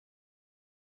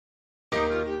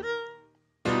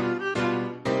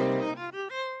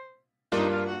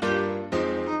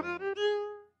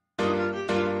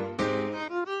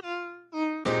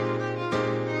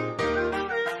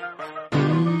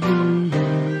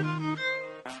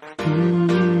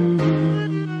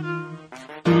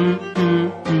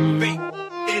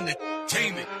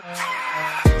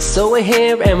So we're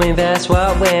here and we that's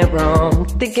what went wrong.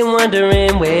 Thinking,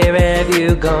 wondering, where have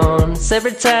you gone?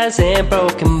 Severed ties and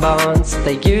broken bonds.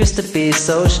 They used to be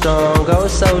so strong, oh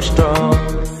so strong.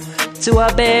 To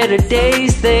our better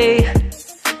days they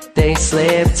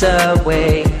slipped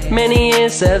away. Many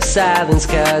years of silence,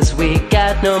 cause we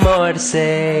got no more to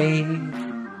say.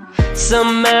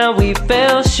 Somehow we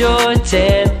fell short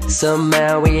and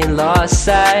somehow we lost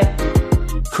sight.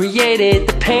 Created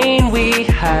the pain we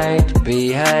hide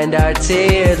behind our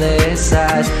tearless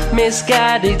eyes.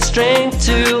 Misguided strength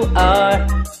to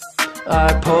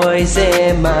our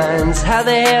poison minds. How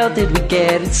the hell did we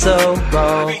get it so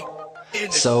wrong?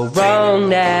 So wrong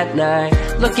that night.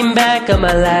 Looking back on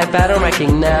my life, I don't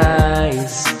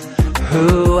recognize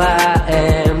who I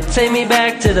am. Take me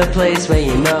back to the place where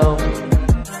you know,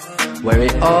 where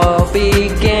it all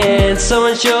began. So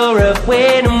unsure of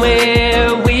when and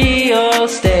where we all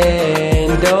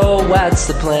stand. Oh, what's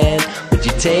the plan? Would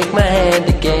you take my hand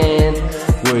again?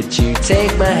 Would you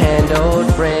take my hand,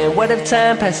 old friend? What if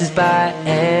time passes by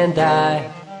and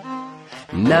I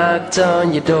knocked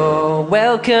on your door?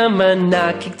 Welcome a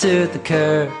knock, kick to the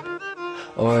curb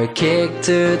or a kick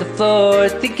to the floor.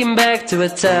 Thinking back to a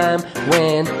time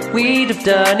when we'd have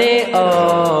done it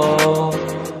all.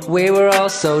 We were all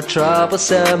so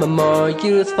troublesome and more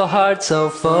youthful hearts so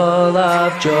full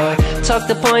of joy. Talk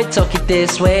the point, talk it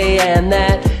this way and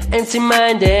that. Empty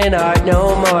mind and heart,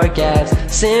 no more gaps.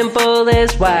 Simple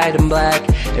as white and black.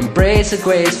 Embrace a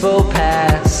graceful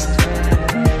past.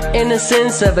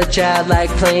 Innocence of a child, like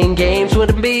playing games.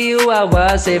 Wouldn't be who I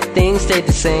was if things stayed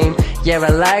the same. Yeah, I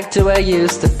liked who I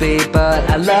used to be, but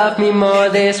I love me more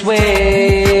this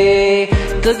way.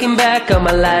 Looking back on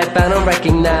my life, I don't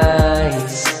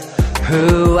recognize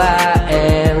who I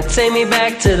am. Take me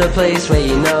back to the place where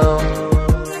you know,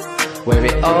 where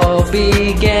it all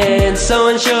began. So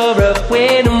unsure of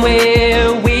when and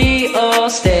where we all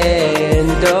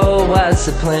stand. Oh, what's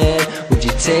the plan? Would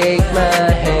you take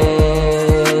my hand?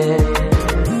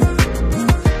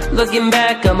 Looking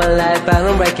back on my life, I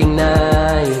don't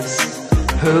recognize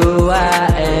who I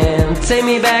am. Take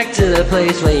me back to the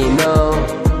place where you know,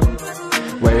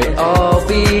 where it all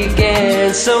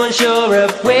began. So unsure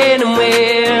of when and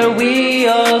where we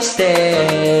all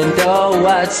stand. Oh,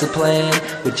 what's the plan?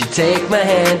 Would you take my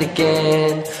hand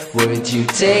again? Would you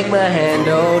take my hand,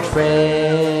 old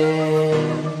friend?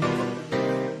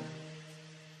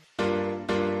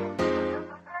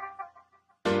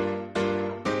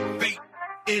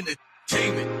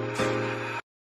 F8Entertainment.